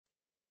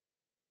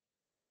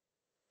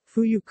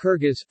Fuyu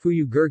Kyrgyz,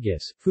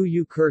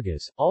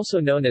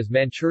 also known as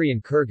Manchurian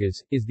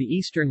Kyrgyz, is the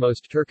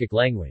easternmost Turkic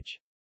language.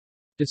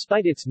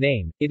 Despite its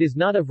name, it is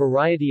not a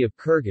variety of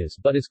Kyrgyz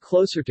but is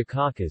closer to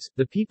Caucasus.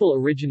 The people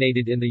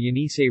originated in the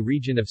Yenisei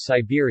region of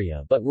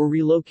Siberia but were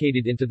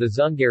relocated into the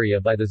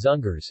Dzungaria by the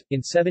Dzungars. In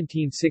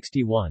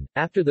 1761,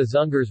 after the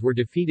Dzungars were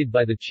defeated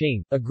by the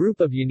Qing, a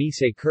group of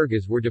Yenisei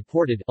Kyrgyz were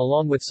deported,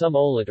 along with some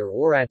Olat or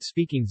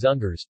Orat-speaking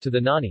Dzungars, to the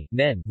Nani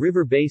Nen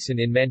river basin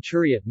in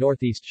Manchuria,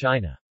 northeast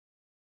China.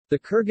 The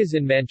Kyrgyz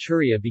in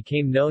Manchuria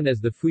became known as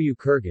the Fuyu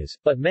Kyrgyz,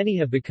 but many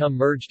have become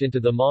merged into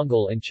the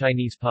Mongol and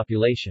Chinese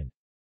population.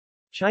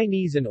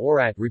 Chinese and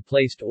Orat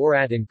replaced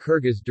Orat and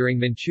Kyrgyz during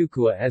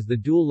Manchukuo as the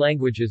dual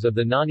languages of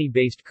the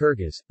Nani-based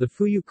Kyrgyz. The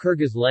Fuyu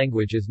Kyrgyz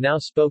language is now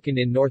spoken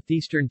in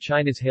northeastern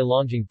China's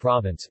Heilongjiang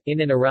province, in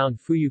and around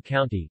Fuyu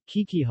County,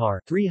 Qixihar,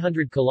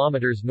 300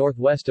 kilometers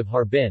northwest of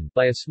Harbin,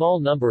 by a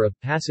small number of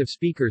passive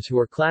speakers who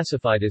are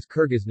classified as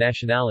Kyrgyz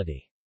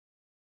nationality.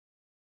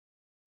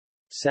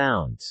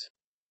 Sounds.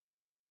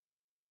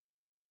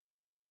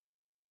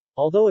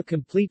 Although a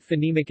complete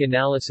phonemic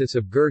analysis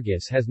of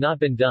Kyrgyz has not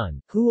been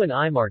done, Hu and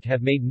Imart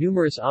have made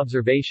numerous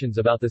observations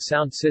about the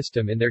sound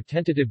system in their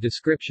tentative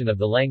description of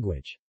the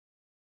language.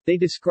 They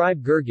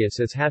describe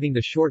Kyrgyz as having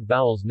the short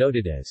vowels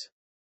noted as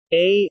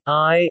a,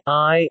 I,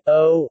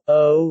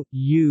 o,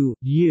 u,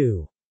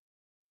 u,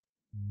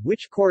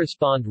 which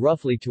correspond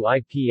roughly to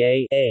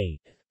IPA, a,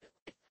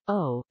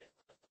 o,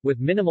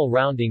 with minimal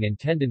rounding and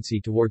tendency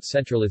towards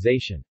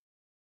centralization.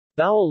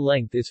 Vowel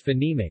length is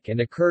phonemic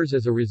and occurs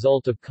as a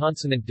result of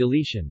consonant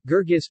deletion,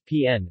 Kyrgyz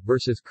PN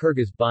versus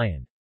Kyrgyz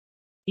Bayan.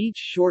 Each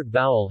short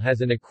vowel has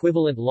an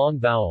equivalent long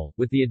vowel,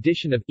 with the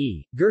addition of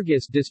e.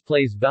 Kyrgyz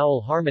displays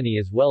vowel harmony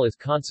as well as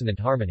consonant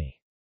harmony.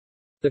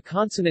 The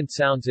consonant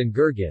sounds in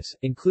Kyrgyz,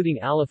 including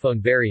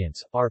allophone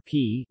variants, are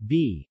p,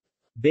 b,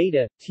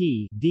 beta,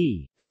 t,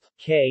 d,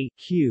 k,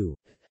 q,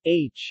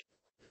 h,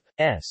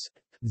 s,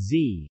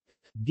 z,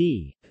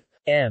 d,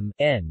 m,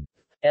 n,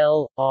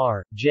 l,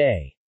 r,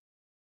 j.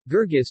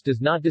 Kyrgyz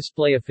does not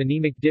display a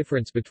phonemic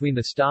difference between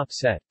the stop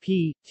set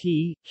p,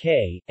 t,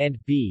 k,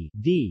 and b,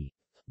 d.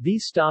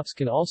 These stops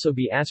can also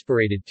be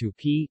aspirated to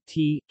p,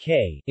 t,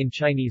 k in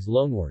Chinese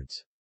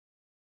loanwords.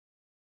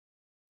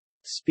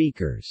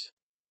 Speakers.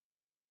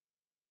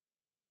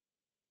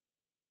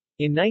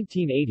 In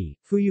 1980,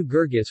 Fuyu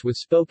Kyrgyz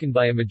was spoken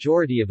by a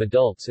majority of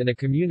adults in a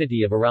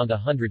community of around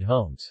 100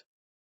 homes.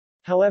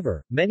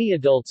 However, many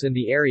adults in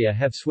the area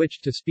have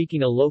switched to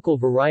speaking a local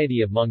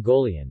variety of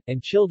Mongolian,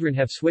 and children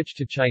have switched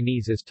to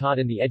Chinese as taught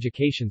in the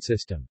education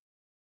system.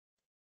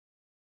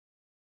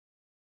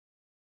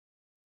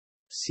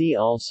 See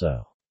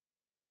also: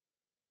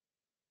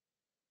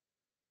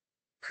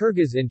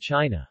 Kyrgyz in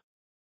China.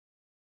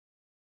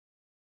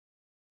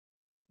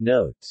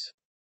 Notes.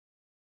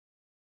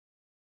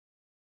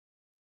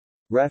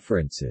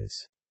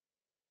 References.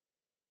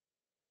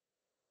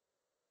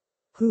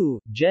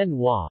 Hu,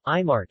 Zhenhua,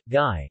 Imart,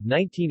 Guy,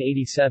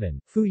 1987,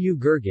 Fuyu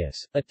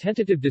Kyrgyz, A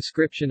Tentative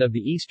Description of the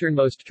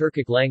Easternmost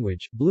Turkic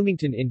Language,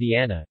 Bloomington,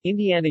 Indiana,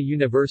 Indiana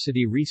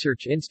University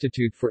Research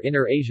Institute for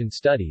Inner-Asian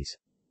Studies.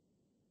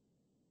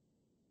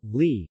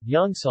 Lee,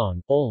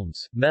 Yongsong,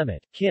 Olms,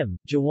 Mehmet, Kim,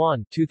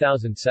 Jawan,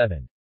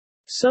 2007.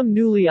 Some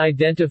Newly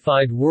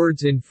Identified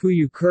Words in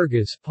Fuyu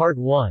Kyrgyz, Part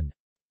 1.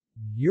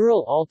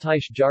 Ural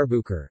Altaish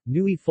Jarbuker,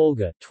 Nui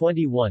Folga,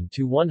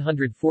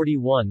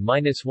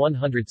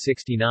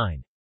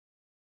 21-141-169.